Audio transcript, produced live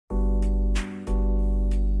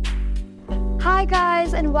Hi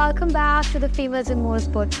guys, and welcome back to the Females in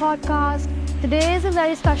Motorsport podcast. Today is a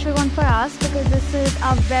very special one for us because this is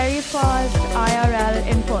our very first IRL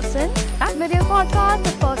in person video podcast,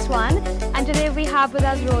 the first one. And today we have with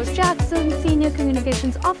us Rose Jackson, Senior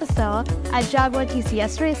Communications Officer at Jaguar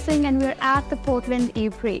TCS Racing, and we're at the Portland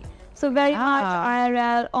E-Prix. So very much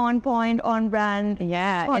IRL, on point, on brand.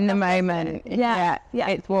 Yeah, in the moment. Yeah.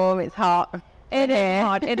 It's warm, it's hot. It is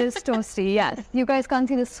hot, it is toasty, yes. You guys can't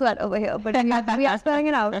see the sweat over here, but we are spelling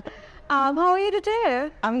it out. How are you today?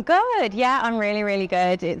 I'm good, yeah, I'm really, really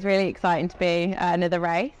good. It's really exciting to be another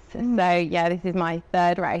race. So yeah, this is my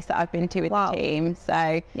third race that I've been to with the team.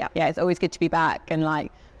 So yeah, it's always good to be back and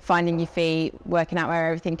like finding your feet, working out where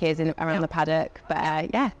everything is around the paddock.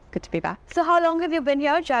 But yeah, good to be back. So how long have you been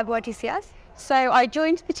here, Jaguar TCS? So I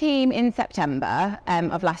joined the team in September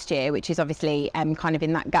of last year, which is obviously kind of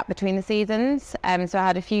in that gap between the seasons. So I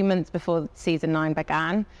had a few months before season 9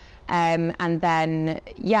 began. And then,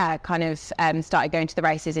 kind of started going to the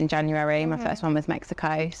races in January. My first one was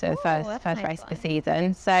Mexico, so the first race of the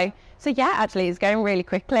season. So yeah, actually it's going really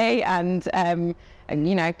quickly and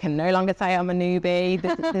you know, can no longer say I'm a newbie.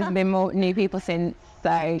 There's been more new people since.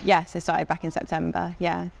 So yes, I started back in September,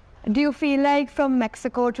 yeah. Do you feel like from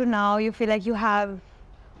Mexico to now, you feel like you have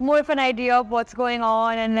more of an idea of what's going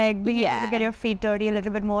on and like being able to get your feet dirty a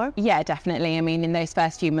little bit more? Yeah, definitely. I mean, in those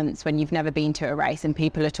first few months when you've never been to a race and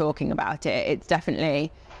people are talking about it, it's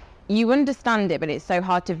definitely, you understand it, but it's so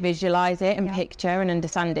hard to visualize it and picture and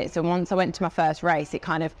understand it. So once I went to my first race, it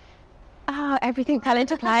kind of, everything fell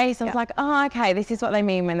into place. I was like, okay, this is what they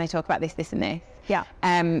mean when they talk about this, this and this. Yeah.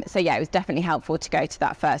 So yeah, it was definitely helpful to go to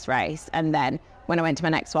that first race. And then when I went to my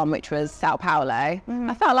next one, which was Sao Paulo,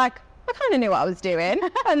 I felt like I kind of knew what I was doing.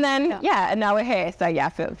 And then, and now we're here. So yeah,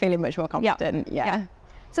 feeling much more confident. Yeah.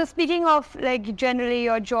 So speaking of like generally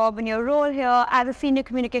your job and your role here as a Senior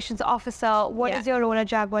Communications Officer, what is your role at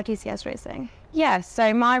Jaguar TCS Racing? Yeah,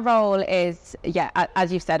 so my role is,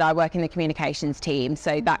 as you've said, I work in the communications team.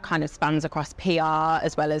 So that kind of spans across PR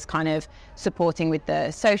as well as kind of supporting with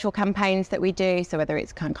the social campaigns that we do. So whether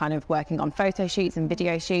it's kind of working on photo shoots and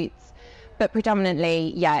video shoots, but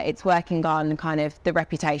predominantly, it's working on kind of the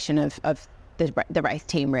reputation of the race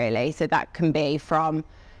team really. So that can be from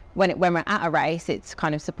when we're at a race, it's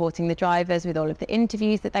kind of supporting the drivers with all of the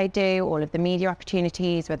interviews that they do, all of the media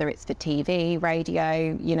opportunities, whether it's for TV,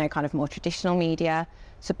 radio, you know, kind of more traditional media,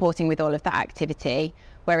 supporting with all of that activity.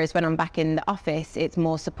 Whereas when I'm back in the office, it's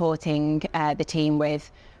more supporting the team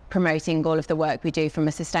with promoting all of the work we do from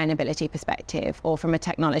a sustainability perspective or from a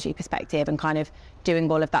technology perspective and kind of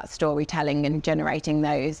doing all of that storytelling and generating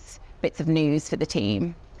those bits of news for the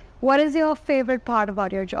team. What is your favorite part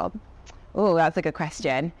about your job? Oh, that's a good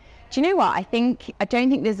question. Do you know what? I don't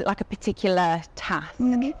think there's like a particular task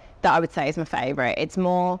that I would say is my favorite. It's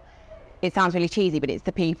more, it sounds really cheesy, but it's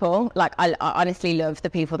the people. Like I honestly love the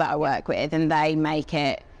people that I work with, and they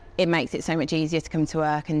makes it so much easier to come to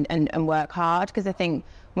work and work hard, because I think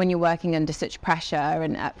when you're working under such pressure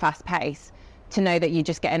and at fast pace, to know that you're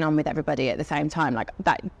just getting on with everybody at the same time, like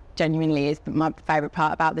that genuinely is my favourite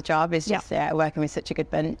part about the job, is just working with such a good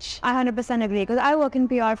bunch. I 100% agree, because I work in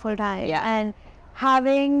PR full time and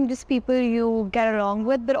having just people you get along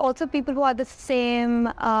with, but also people who are the same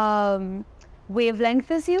wavelength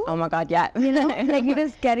as you. Oh my God, yeah. You know, like you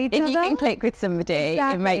just get each other. If you can click with somebody,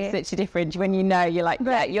 it makes such a difference when you know you're like,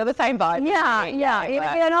 you're the same vibe.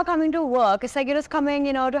 You're not coming to work. It's like you're just coming,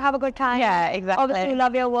 you know, to have a good time. Yeah, exactly. Obviously you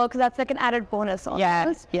love your work, so that's like an added bonus on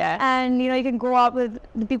it. Yeah. And, you know, you can go out with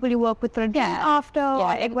the people you work with for a day after or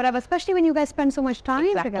like whatever, especially when you guys spend so much time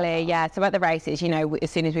together. Yeah. So at the races, you know, as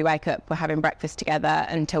soon as we wake up, we're having breakfast together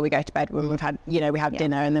until we go to bed when we've had, you know, we have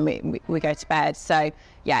dinner and then we go to bed. So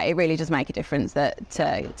yeah, it really does make a difference that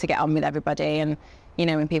to get on with everybody. And you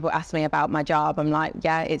know, when people ask me about my job, I'm like,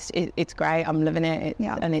 it's great, I'm loving it.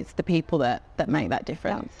 And it's the people that make that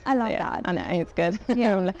difference. I love that. I know, it's good.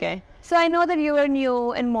 I'm lucky. So I know that you were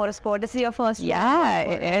new in motorsport. This is your first job.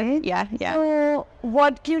 It is. Yeah. So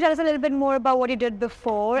what can you tell us a little bit more about what you did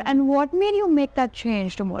before and what made you make that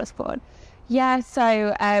change to motorsport? Yeah,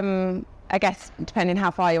 so I guess depending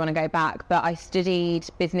how far you want to go back, but I studied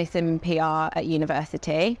business and PR at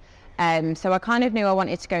university. So I kind of knew I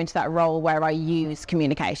wanted to go into that role where I use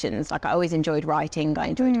communications. Like I always enjoyed writing, I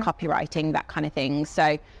enjoyed copywriting, that kind of thing.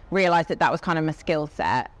 So realised that was kind of my skill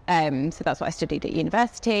set. So that's what I studied at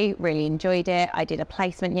university, really enjoyed it. I did a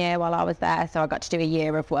placement year while I was there. So I got to do a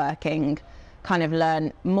year of working, kind of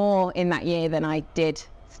learn more in that year than I did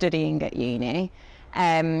studying at uni.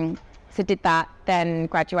 So did that, then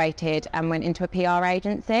graduated and went into a PR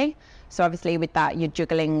agency. So obviously with that, you're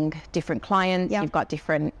juggling different clients, you've got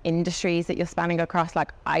different industries that you're spanning across.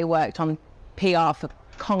 Like I worked on PR for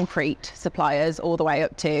concrete suppliers all the way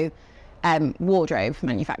up to wardrobe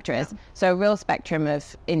manufacturers. So a real spectrum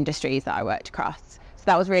of industries that I worked across. So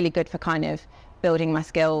that was really good for kind of building my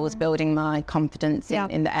skills, building my confidence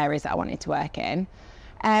in the areas that I wanted to work in.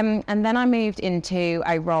 And then I moved into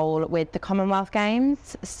a role with the Commonwealth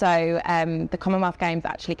Games. So the Commonwealth Games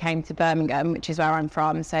actually came to Birmingham, which is where I'm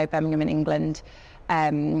from, so Birmingham in England,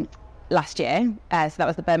 last year. So that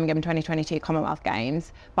was the Birmingham 2022 Commonwealth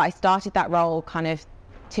Games. But I started that role kind of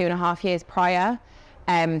 2.5 years prior.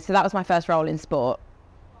 So that was my first role in sport.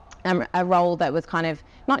 A role that was kind of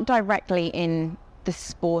not directly in the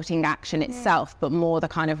sporting action itself, but more the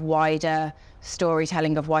kind of wider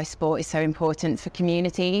storytelling of why sport is so important for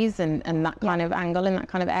communities and that kind of angle in that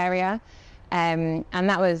kind of area. And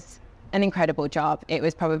that was an incredible job. It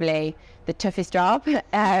was probably the toughest job.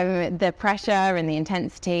 The pressure and the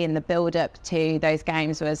intensity and the build up to those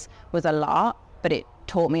games was a lot, but it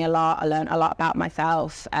taught me a lot. I learned a lot about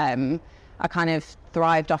myself. I kind of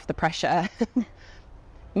thrived off the pressure.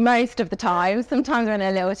 Most of the time. Sometimes when a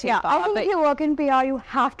little too far. I think if you work in PR, you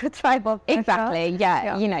have to thrive off pressure. Exactly,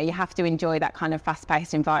 yeah. You know, you have to enjoy that kind of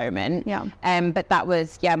fast-paced environment. But that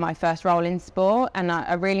was, my first role in sport, and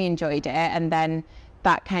I really enjoyed it. And then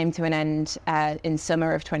that came to an end in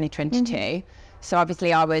summer of 2022. So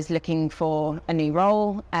obviously I was looking for a new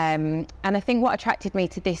role. And I think what attracted me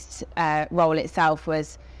to this role itself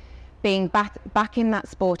was being back in that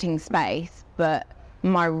sporting space, but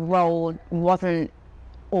my role wasn't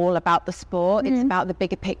all about the sport. It's about the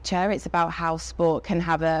bigger picture. It's about how sport can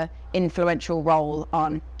have a influential role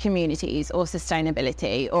on communities or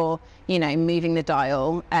sustainability or, moving the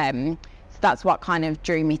dial. So that's what kind of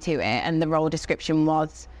drew me to it. And the role description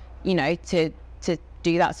was, to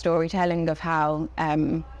do that storytelling of how,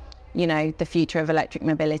 the future of electric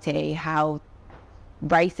mobility, how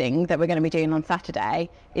racing that we're going to be doing on Saturday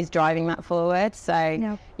is driving that forward.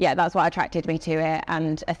 So that's what attracted me to it.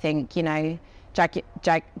 And I think,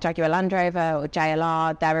 Jaguar Land Rover or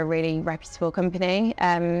JLR, they're a really reputable company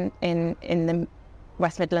in the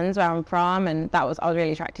West Midlands where I'm from, and I was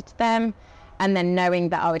really attracted to them. And then knowing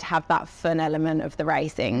that I would have that fun element of the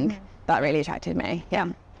racing, that really attracted me.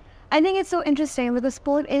 I think it's so interesting because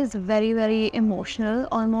sport is very, very emotional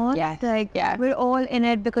almost. We're all in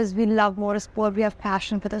it because we love motorsport, we have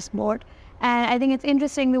passion for the sport. And I think it's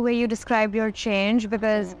interesting the way you described your change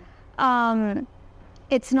because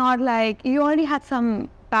it's not like you already had some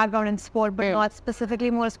background in sport, but not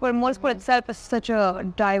specifically motorsport. Motorsport itself is such a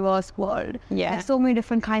diverse world. There's so many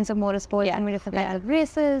different kinds of motorsport, so many different kinds of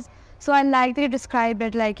races. So I like that you described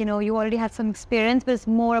it like, you already had some experience, but it's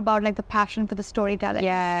more about like the passion for the storytelling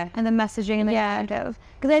and the messaging and the narrative.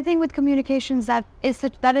 Because I think with communications, that is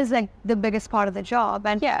like the biggest part of the job.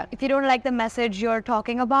 And if you don't like the message you're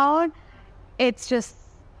talking about, it's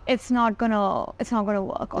not gonna work. It's not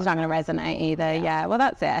gonna resonate either. Well,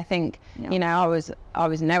 that's it. I think I was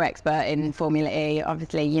no expert in Formula E.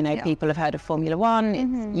 Obviously, people have heard of Formula One.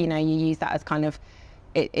 It's you use that as kind of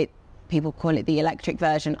it. People call it the electric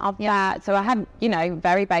version of that. So I had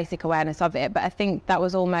very basic awareness of it. But I think that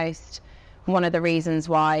was almost one of the reasons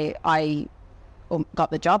why I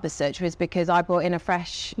got the job as such, was because I brought in a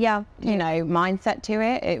fresh mindset to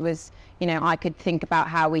it. It was I could think about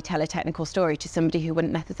how we tell a technical story to somebody who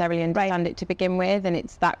wouldn't necessarily understand it to begin with, and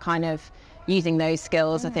it's that kind of using those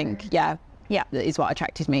skills. I think is what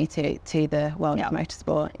attracted me to the world of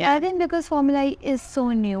motorsport. I think because Formula E is so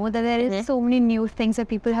new that there is so many new things that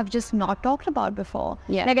people have just not talked about before.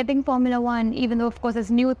 Like I think Formula One, even though of course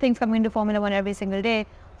there's new things coming into Formula One every single day,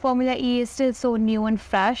 Formula E is still so new and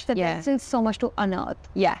fresh that there's still so much to unearth.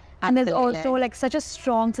 And there's also like such a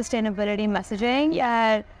strong sustainability messaging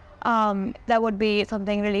that would be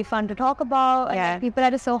something really fun to talk about. And people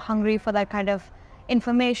are just so hungry for that kind of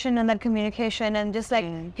information and that communication, and just like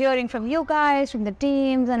hearing from you guys, from the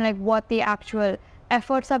teams, and like what the actual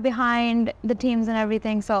efforts are behind the teams and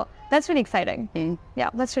everything. So that's really exciting.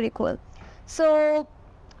 That's really cool. So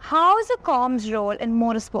how is the comms role in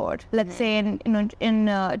motorsport, let's say in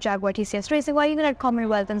Jaguar TCS racing, or even at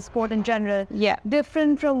Commonwealth and sport in general,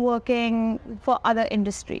 different from working for other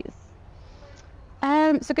industries?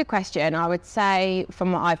 It's a good question. I would say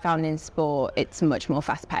from what I found in sport, it's much more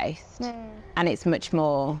fast-paced and it's much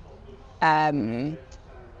more,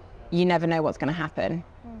 you never know what's going to happen.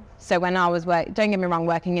 So when I was don't get me wrong,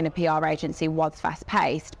 working in a PR agency was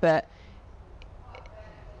fast-paced, but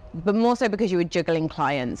more so because you were juggling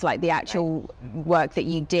clients, like the actual work that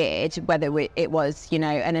you did, whether it was,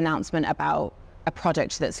 an announcement about a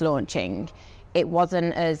product that's launching, it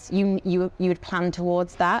wasn't as you would plan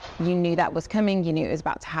towards that. You knew that was coming. You knew it was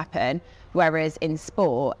about to happen. Whereas in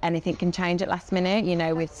sport, anything can change at last minute. You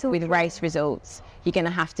know, with race results, you're going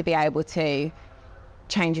to have to be able to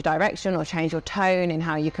change your direction or change your tone in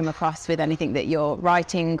how you come across with anything that you're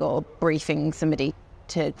writing or briefing somebody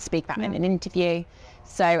to speak about in an interview.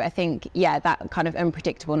 So I think, that kind of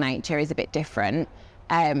unpredictable nature is a bit different.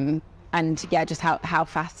 And just how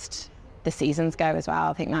fast the seasons go as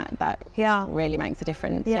well. I think that really makes a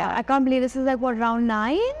difference. Yeah, I can't believe this is like what, round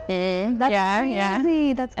 9? That's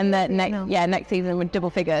crazy. That's and crazy. Next season with double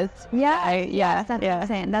figures. That's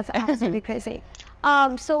insane. That's absolutely crazy.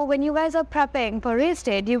 So when you guys are prepping for race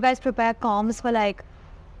day, do you guys prepare comms for like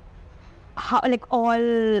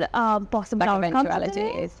all possible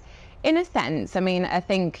eventualities? In a sense, I mean, I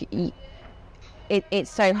think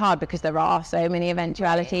it's so hard because there are so many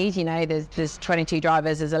eventualities. You know, there's 22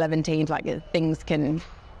 drivers, there's 11 teams. Like, things can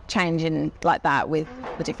change in like that with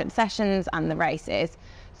the different sessions and the races.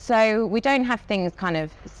 So we don't have things kind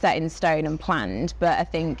of set in stone and planned. But I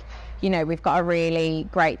think, you know, we've got a really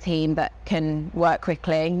great team that can work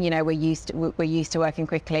quickly. You know, we're used to working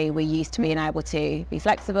quickly. We're used to being able to be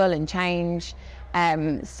flexible and change.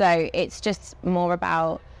 So it's just more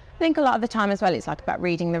about, I think a lot of the time as well, it's like about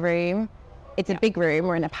reading the room. It's a big room,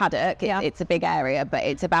 we're in a paddock, it's a big area, but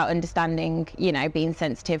it's about understanding, you know, being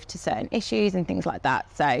sensitive to certain issues and things like that.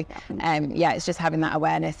 So, it's just having that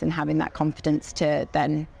awareness and having that confidence to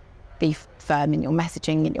then be firm in your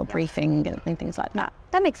messaging and your briefing and things like that.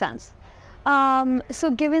 That makes sense.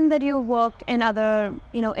 So given that you worked in other,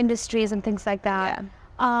 you know, industries and things like that,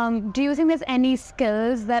 do you think there's any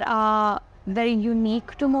skills that are very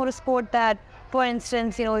unique to motorsport that, for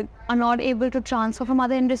instance, you know, are not able to transfer from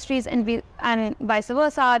other industries and vice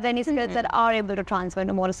versa? Are there any skills that are able to transfer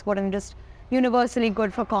into motorsport and just universally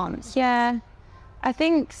good for comms? Yeah, I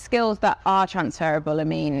think skills that are transferable, I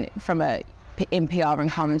mean, in PR and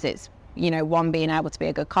comms, it's, you know, one, being able to be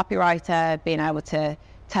a good copywriter, being able to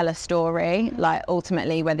tell a story, like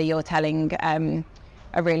ultimately whether you're telling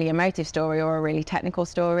a really emotive story or a really technical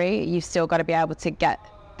story, you've still got to be able to get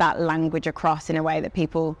that language across in a way that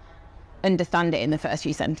people understand it in the first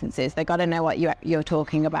few sentences. They've got to know what you're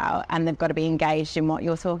talking about, and they've got to be engaged in what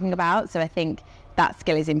you're talking about. So I think that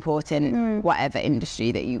skill is important, whatever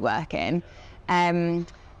industry that you work in.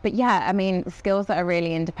 But yeah, I mean, skills that are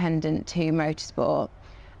really independent to motorsport,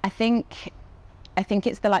 I think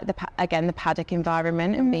it's the paddock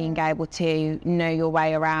environment and being able to know your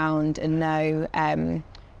way around and know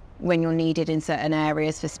when you're needed in certain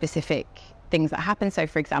areas for specific things that happen. So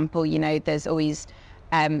for example, you know, there's always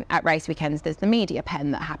at race weekends, there's the media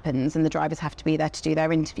pen that happens and the drivers have to be there to do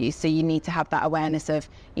their interviews. So you need to have that awareness of,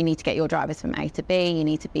 you need to get your drivers from A to B, you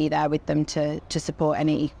need to be there with them to support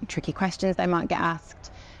any tricky questions they might get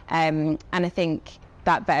asked. And I think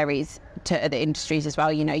that varies to other industries as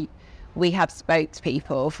well. You know, we have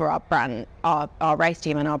spokespeople for our brand, our race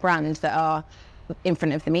team and our brand that are in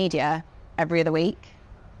front of the media every other week.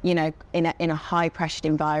 You know, in a high pressured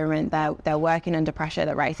environment, they're working under pressure,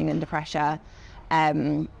 they're racing under pressure.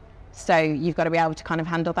 So you've got to be able to kind of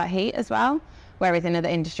handle that heat as well. Whereas in other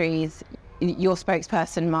industries, your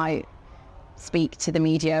spokesperson might speak to the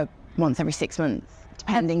media once every 6 months,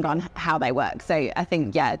 depending on how they work. So I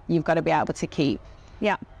think, you've got to be able to keep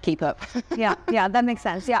up. That makes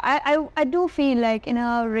sense. I do feel like in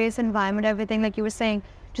a race environment, everything, like you were saying,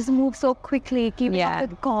 just move so quickly, keep up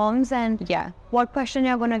with comms and what question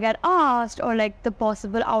you're going to get asked, or like the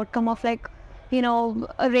possible outcome of, like, you know,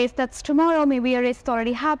 a race that's tomorrow, maybe a race that's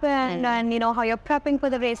already happened, and you know, how you're prepping for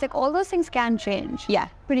the race, like all those things can change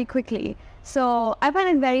pretty quickly. So I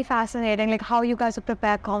find it very fascinating, like how you guys would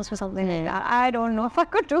prepare comms for something like that. I don't know if I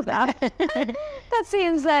could do that. That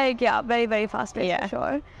seems like, very, very fast-paced for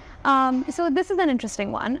sure. So this is an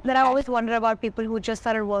interesting one that I always wonder about people who just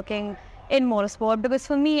started working in motorsport, because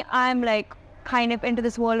for me, I'm like kind of into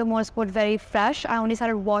this world of motorsport very fresh. I only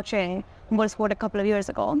started watching motorsport a couple of years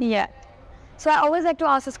ago. So I always like to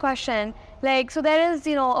ask this question, like, so there is,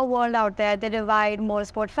 you know, a world out there that divide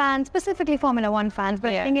motorsport fans, specifically Formula One fans,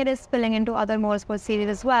 but I think it is spilling into other motorsport series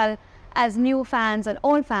as well, as new fans and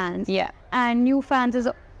old fans. And new fans is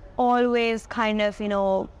always kind of, you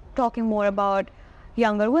know, talking more about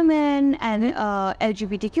younger women and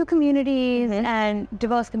LGBTQ communities and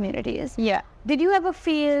diverse communities. Did you ever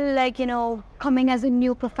feel like, you know, coming as a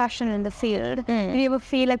new professional in the field, did you ever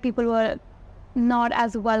feel like people were not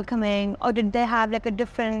as welcoming, or did they have like a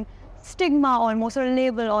different stigma almost, or a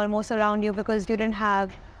label almost around you because you didn't have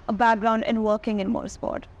a background in working in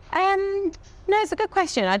motorsport? No, it's a good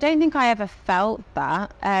question. I don't think I ever felt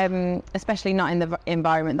that, especially not in the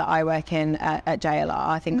environment that I work in at JLR.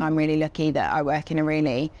 I think I'm really lucky that I work in a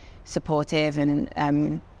really supportive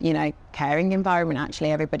and, caring environment.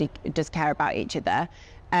 Actually, everybody does care about each other.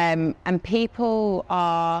 And people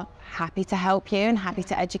are happy to help you and happy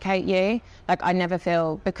to educate you. Like, I never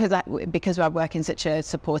feel, because I work in such a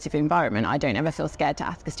supportive environment, I don't ever feel scared to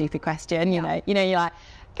ask a stupid question. You know, you're like,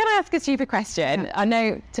 can I ask a stupid question? I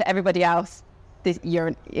know to everybody else,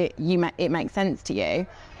 it makes sense to you,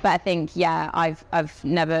 but I think I've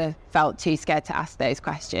never felt too scared to ask those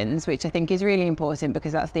questions, which I think is really important,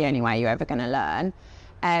 because that's the only way you're ever going to learn.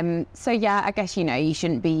 I guess you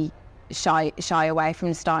shouldn't be shy away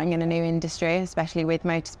from starting in a new industry, especially with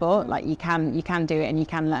motorsport. Like, you can do it and you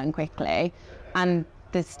can learn quickly, and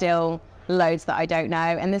there's still loads that I don't know,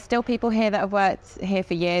 and there's still people here that have worked here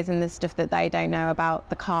for years, and there's stuff that they don't know about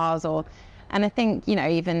the cars. And I think,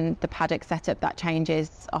 even the paddock setup, that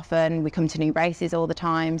changes often. We come to new races all the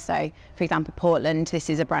time. So, for example, Portland, this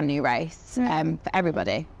is a brand new race for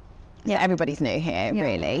everybody. So everybody's new here,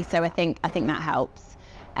 really. So I think that helps.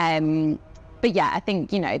 But I think,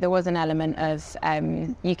 there was an element of,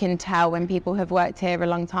 you can tell when people have worked here a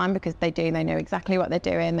long time, because they know exactly what they're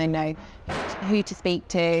doing. They know who to speak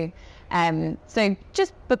to.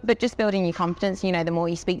 But just building your confidence, the more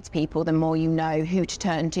you speak to people, the more you know who to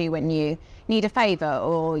turn to when you need a favour,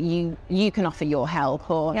 or you can offer your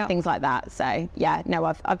help, or things like that. So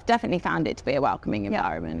I've definitely found it to be a welcoming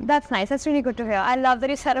environment. That's nice. That's really good to hear. I love that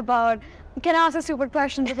you said about, can I ask a stupid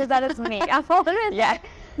question, because that is me. I'm always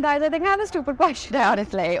guys, I think I have a stupid question. No,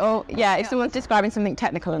 honestly. Or if someone's describing something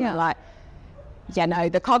technical and I'm like,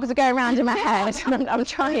 the cogs are going around in my head. I'm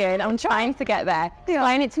trying to get there.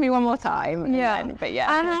 Explain it to me one more time. And I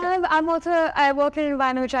work in an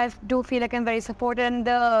environment which I do feel like I'm very supported, and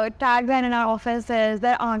the tagline in our office is,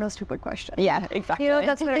 there are no stupid questions. Yeah, exactly.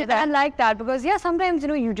 That's what it is. I like that, because sometimes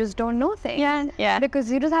you just don't know things.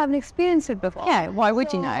 Because you just haven't experienced it before. Yeah, why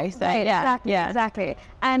would you know? So exactly.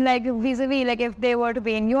 And like, vis-a-vis, like, if they were to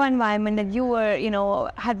be in your environment that you were,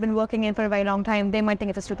 had been working in for a very long time, they might think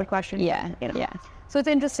it's a stupid question. So it's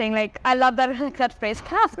interesting. Like, I love that phrase.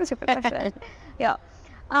 Can I ask a stupid question?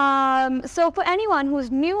 So for anyone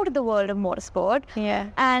who's new to the world of motorsport,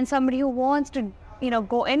 and somebody who wants to,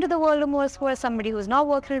 go into the world of motorsport, somebody who's not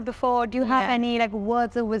worked in it before, do you have any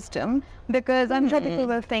words of wisdom? Because I'm sure people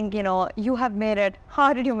will think, you have made it.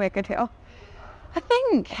 How did you make it here? I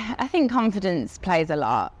think confidence plays a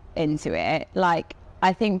lot into it. Like,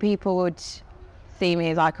 I think people would see me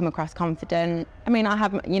as I come across confident. I mean, I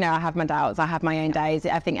have my doubts. I have my own days.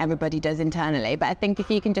 I think everybody does internally. But I think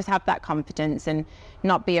if you can just have that confidence and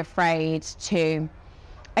not be afraid to,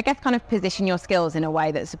 I guess, kind of position your skills in a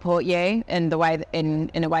way that support you, and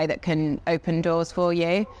in a way that can open doors for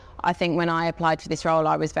you. I think when I applied for this role,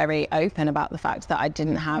 I was very open about the fact that I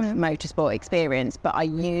didn't have motorsport experience, but I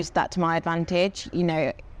used that to my advantage.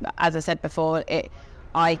 As I said before,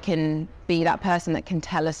 I can be that person that can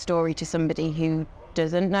tell a story to somebody who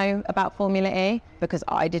doesn't know about Formula E, because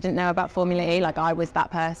I didn't know about Formula E. Like, I was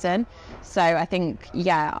that person. So I think,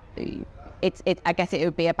 I guess it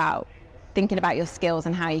would be about thinking about your skills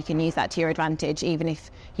and how you can use that to your advantage, even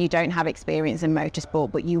if you don't have experience in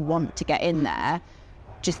motorsport, but you want to get in there.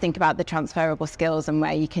 Just think about the transferable skills and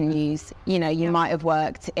where you can use, you might have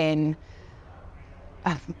worked in,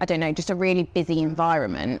 I don't know, just a really busy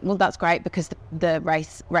environment. Well, that's great, because the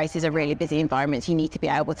race is a really busy environment. So you need to be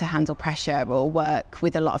able to handle pressure or work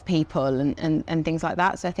with a lot of people and things like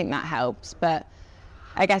that. So I think that helps. But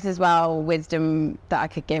I guess as well, wisdom that I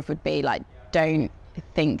could give would be, like, don't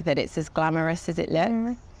think that it's as glamorous as it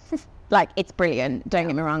looks. Like, it's brilliant, don't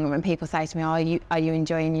get me wrong. And when people say to me, are you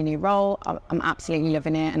enjoying your new role? I'm absolutely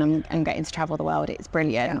loving it, and I'm getting to travel the world. It's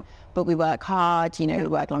brilliant. But we work hard, we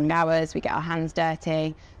work long hours, we get our hands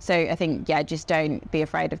dirty. So I think, just don't be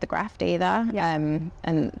afraid of the graft either. And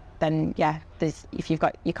then, if you've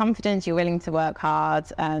got your confidence, you're willing to work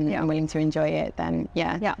hard and willing to enjoy it, then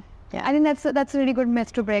I think that's a really good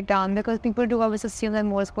myth to break down, because people do always assume that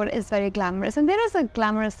motorsport is very glamorous, and there is a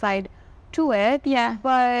glamorous side to it.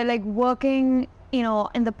 But like, working,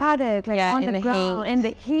 in the paddock, like on the ground, in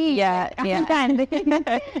the heat,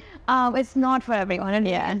 it's not for everyone,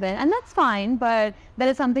 and that's fine. But that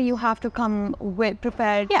is something you have to come with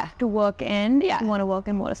prepared to work in if you want to work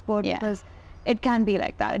in motorsport, because it can be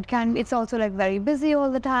like that. It's also like very busy all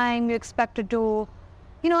the time. You're expected to,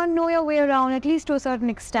 know your way around, at least to a certain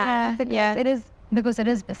extent. It is, because it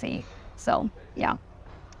is busy. So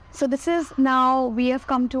So this is, now we have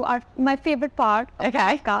come to my favorite part of the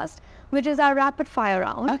podcast, which is our rapid fire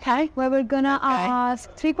round. Where we're gonna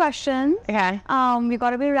ask 3 questions. You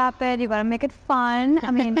gotta be rapid, you gotta make it fun.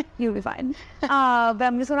 I mean, you'll be fine. But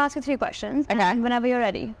I'm just gonna ask you 3 questions. Whenever you're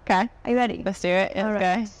ready. Are you ready? Let's do it.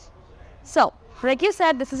 Let's go. So, Like you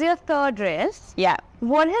said, this is your third race. Yeah.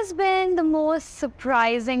 What has been the most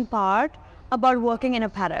surprising part about working in a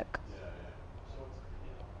paddock?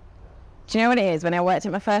 Do you know what it is? When I worked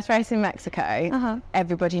at my first race in Mexico,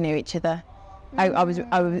 everybody knew each other. I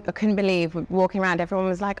couldn't believe walking around, everyone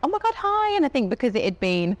was like, oh my God, hi. And I think because it had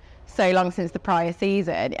been so long since the prior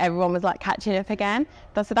season, everyone was like catching up again.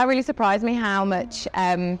 So that really surprised me how much,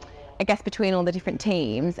 I guess between all the different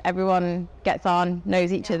teams, everyone gets on,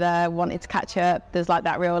 knows each other, wanted to catch up. There's like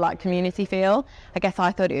that real like community feel. I guess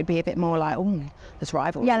I thought it would be a bit more like, oh, there's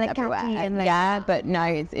rivalries everywhere. And like, yeah, but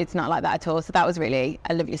no, it's not like that at all. So that was really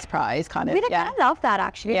a lovely surprise, kind of. I love that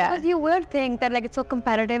actually, because you would think that like it's so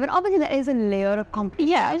competitive, and obviously there is a layer of competition.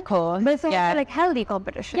 Yeah, of course. But it's also like healthy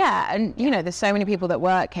competition. Yeah, and you know, there's so many people that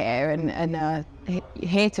work here and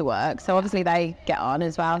here to work, so obviously they get on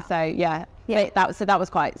as well. So yeah. That was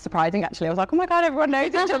quite surprising actually. I was like, oh my God, everyone knows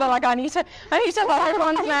each other. Like I need to know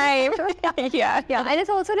everyone's name. yeah. And it's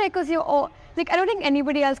also like, because you're all, like, I don't think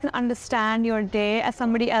anybody else can understand your day as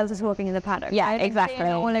somebody else is working in the paddock. Yeah, right?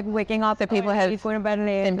 exactly. Or like waking up. So people have going to bed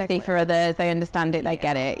late, sympathy for others. They understand it. They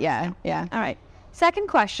get it. Yeah. All right. Second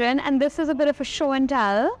question, and this is a bit of a show and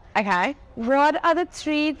tell. Okay. What are the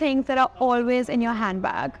 3 things that are always in your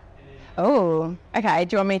handbag? Oh, okay.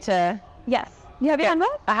 Do you want me to? Yes. You have your handbag?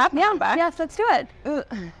 I have my handbag. Yes, let's do it.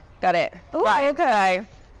 Got it. Ooh. Right, okay.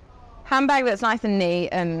 Handbag that's nice and neat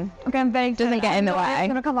and I'm very excited. doesn't get in the way. I'm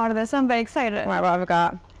going to come out of this. I'm very excited. Right, what have I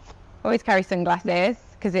got? Always carry sunglasses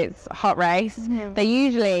because it's a hot race. Mm-hmm. They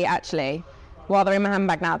usually, actually, while they're in my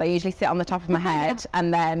handbag now, they usually sit on the top of my head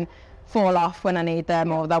and then fall off when I need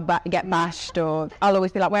them, or they'll get bashed, or I'll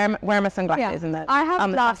always be like, where are my sunglasses? And I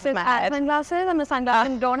have glasses and sunglasses, and my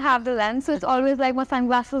sunglasses don't have the lens, so it's always like my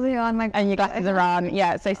sunglasses are here on my... And your glasses are on,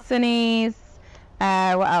 yeah. So sunnies.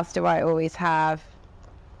 What else do I always have?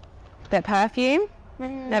 Bit of perfume.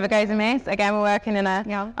 Never goes amiss. Again, we're working in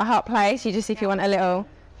a hot place. You just, if you want a little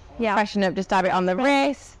freshen up, just dab it on the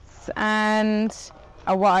wrists. And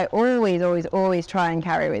what I always try and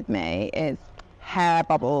carry with me is hair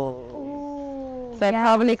bubbles. So I've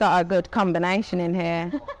probably got a good combination in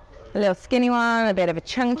here. A little skinny one, a bit of a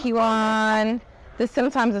chunky one. There's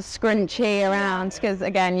sometimes a scrunchie around, because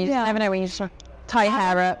again, you just never know when you just tie your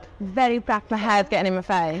hair up. Very practical. My hair's getting in my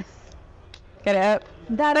face. Get it up.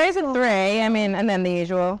 Those are 3, I mean, and then the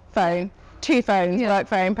usual phone. 2 phones, work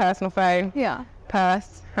phone, personal phone,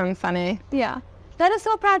 purse, hand sanitizer. Yeah. That is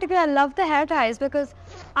so practical. I love the hair ties, because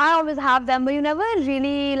I always have them, but you never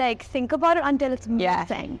really like think about it until it's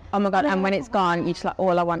missing. Oh my God, and when it's gone, you just like,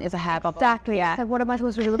 all I want is a hair bubble. Exactly. Yeah. Like, what am I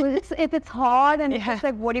supposed to do? Because if it's hard and it's just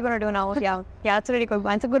like, what are you going to do now? Yeah, it's a really good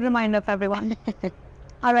one. It's a good reminder for everyone.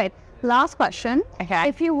 All right, last question. Okay.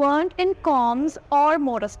 If you weren't in comms or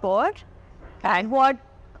motorsport, what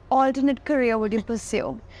alternate career would you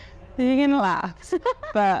pursue? You're going to laugh,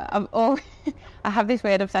 but I have this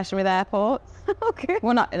weird obsession with airports. Okay.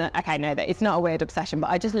 Well, it's not a weird obsession, but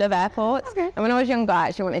I just love airports. Okay. And when I was younger, I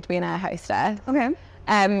actually wanted to be an air hostess. Okay.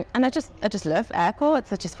 And I just love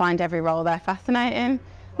airports. I just find every role there fascinating.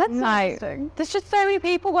 That's like, interesting. There's just so many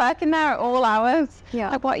people working there at all hours. Yeah.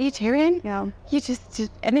 Like, what are you doing? Yeah. You just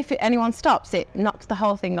and if anyone stops, it knocks the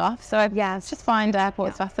whole thing off. So I just find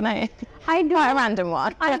airports fascinating. I do. Quite a random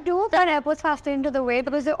one. I do find airports fascinating to the way,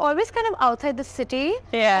 because they're always kind of outside the city.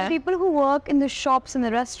 Yeah. And people who work in the shops and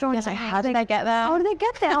the restaurants. Like, how do they get there? How do they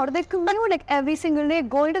get there? How do they commute like every single day?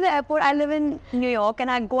 Going to the airport. I live in New York, and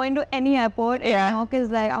I go into any airport. New York is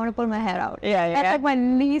like, I want to pull my hair out. That's like my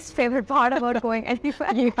least favorite part about going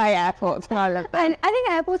anywhere. You hate airports. I love that. And I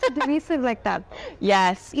think airports are divisive like that.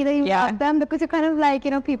 Yes. Either you love them because you're kind of like,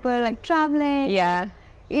 people like traveling. Yeah.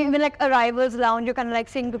 Even like arrivals lounge, you're kind of like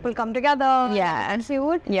seeing people come together. And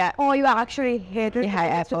food. Or you actually hate it. You hate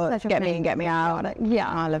airports. Get me in, get me out.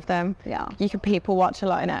 I love them. You can people watch a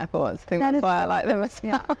lot in airports. I think that's why I like them as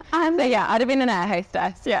well. I'd have been an air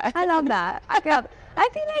hostess. I love that. I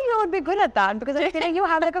feel like you would be good at that, because I feel like you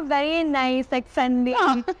have like a very nice, like friendly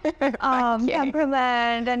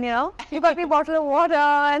temperament, and you got me a bottle of water,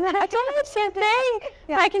 and I don't know what you think.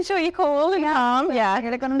 Making sure you're cool and calm.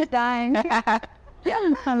 You're like almost dying. I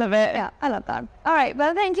love it. Yeah, I love that. All right,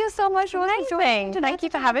 well, thank you so much, Rose. Thank you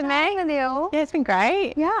for having me. With you. Yeah, it's been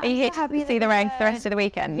great. Yeah, are you here to see the race the rest of the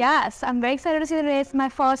weekend? Yes, I'm very excited to see the race. My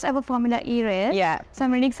first ever Formula E race. Yeah. So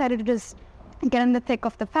I'm really excited to just get in the thick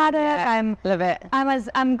of the paddock. Love it.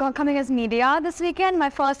 I'm coming as media this weekend.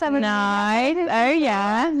 My first ever. Nice. Oh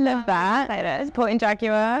yeah, love that. Excited. Supporting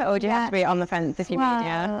Jaguar, or do you have to be on the fence if you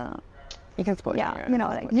media? You can support. Yeah, you know,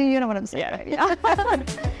 like you know what I'm saying. Right? Yeah.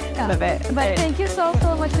 Yeah. Love it. But thank you so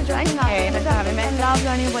much for joining us. Thanks for having me. I love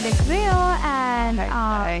learning about your career, and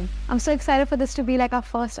I'm so excited for this to be like our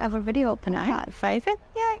first ever video. Amazing.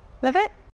 Yeah, love it.